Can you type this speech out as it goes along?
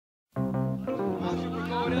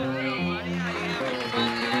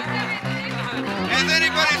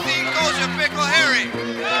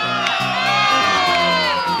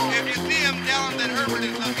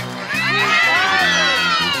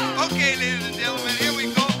gentlemen, here we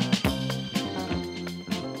go.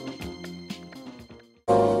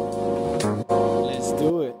 Let's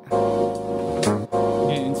do it.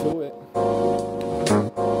 Get into it.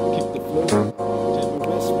 Keep the flow.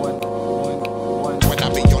 Jibberish, one. When I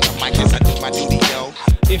be on the mic, yes, I do my duty, yo.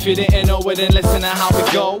 If you didn't know it, then listen to how we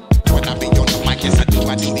go. When I be on the mic, yes, I do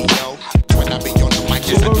my duty, yo. When I be on the mic,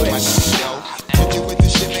 yes, I do my duty, yo. Hit you with the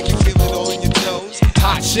shit, make you feel it all in your toes.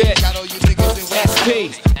 Hot shit. Got all you niggas in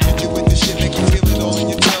SP. Hit you with the shit, make you feel it all in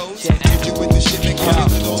your toes. Hit you with the shit, make you feel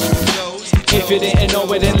it all in your toes. If you didn't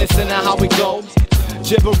know it, then listen to how we go.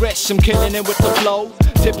 Jibberish, I'm killing it with the flow.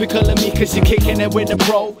 Typical of me, cause you're kicking it with the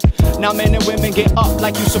pro. Now men and women get up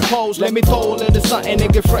like you suppose. Let me throw a little something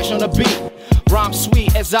and get fresh on the beat. Rhyme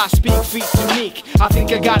sweet as I speak, feet unique. I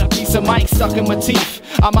think I got a piece of mic stuck in my teeth.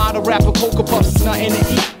 I'm out of rapper, Cocoa Puffs, it's nothing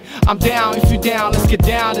to eat. I'm down if you down, let's get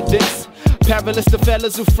down to this. Perilous the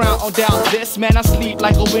fellas who frown on doubt this. Man, I sleep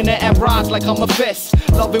like a winner and rise like I'm a fist.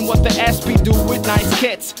 Loving what the SP do with nice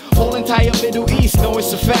kids. Whole entire Middle East know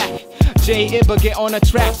it's a fact. J-Ibba get on a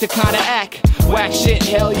track to kinda act. Whack shit,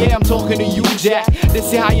 hell yeah, I'm talking to you, Jack.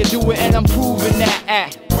 This is how you do it and I'm proving that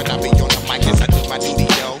act. When I be on the mic, yes, I do my duty,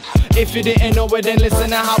 yo. If you didn't know it, then listen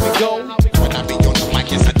to how we go. When I be on the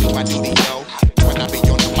mic, yes, I do my duty, yo. When I be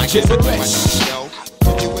on the mic, yes, I do my duty, yo.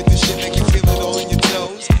 Hit you with the shit, make you feel it all in your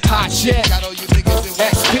toes. Hot shit. Got all you niggas in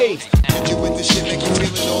SP. Hit you with the shit, make you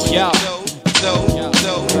feel it all in your toes.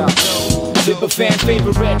 Jibber fan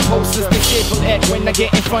favorite posters, they staple it. When I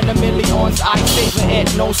get in front of millions, I savor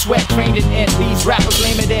it. No sweat, trained in it. These rappers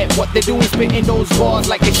lame at it. What they do is spitting those bars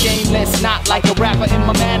like they're shameless. Not like a rapper in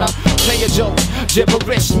my manner. Play a joke,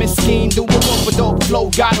 gibberish, miskin. Do a rope-a-dope flow.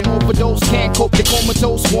 Got an overdose, can't cope, they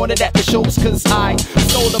comatose. Wanted at the shows cause I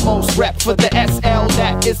stole the most. Rep for the SL,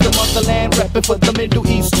 that is the motherland. Reppin' for the Middle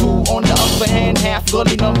East too. On the upper hand, half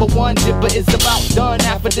gully #1. Jibber is about done.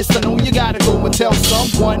 After this, I know you gotta go and tell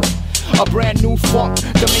someone. A brand new funk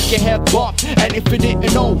to make your head bump. And if you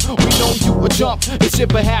didn't know, we know you a jump. It's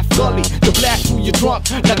Jibber half gully to blast through your trunk.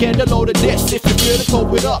 Now get a load of this. If you feel it,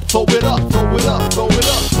 throw it up, throw it up, throw it up, throw it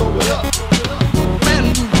up, throw it up.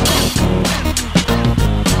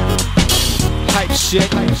 Hype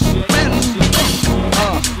shit, hype shit.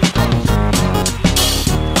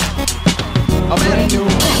 A brand new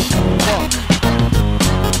funk.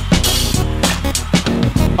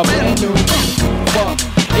 A brand new funk.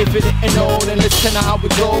 If you didn't know, then listen to how we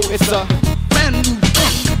go. It's a brand new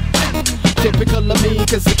funk. Typical of me,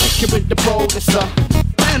 cause I kick it with the pro. It's a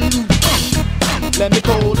brand new funk. Let me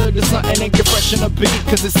go a little something and get fresh on the beat.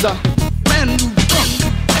 Cause it's a brand new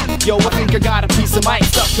funk. Yo, I think I got a piece of mic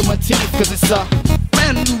stuck in my teeth. Cause it's a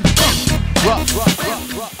brand new funk.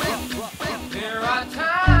 Rough.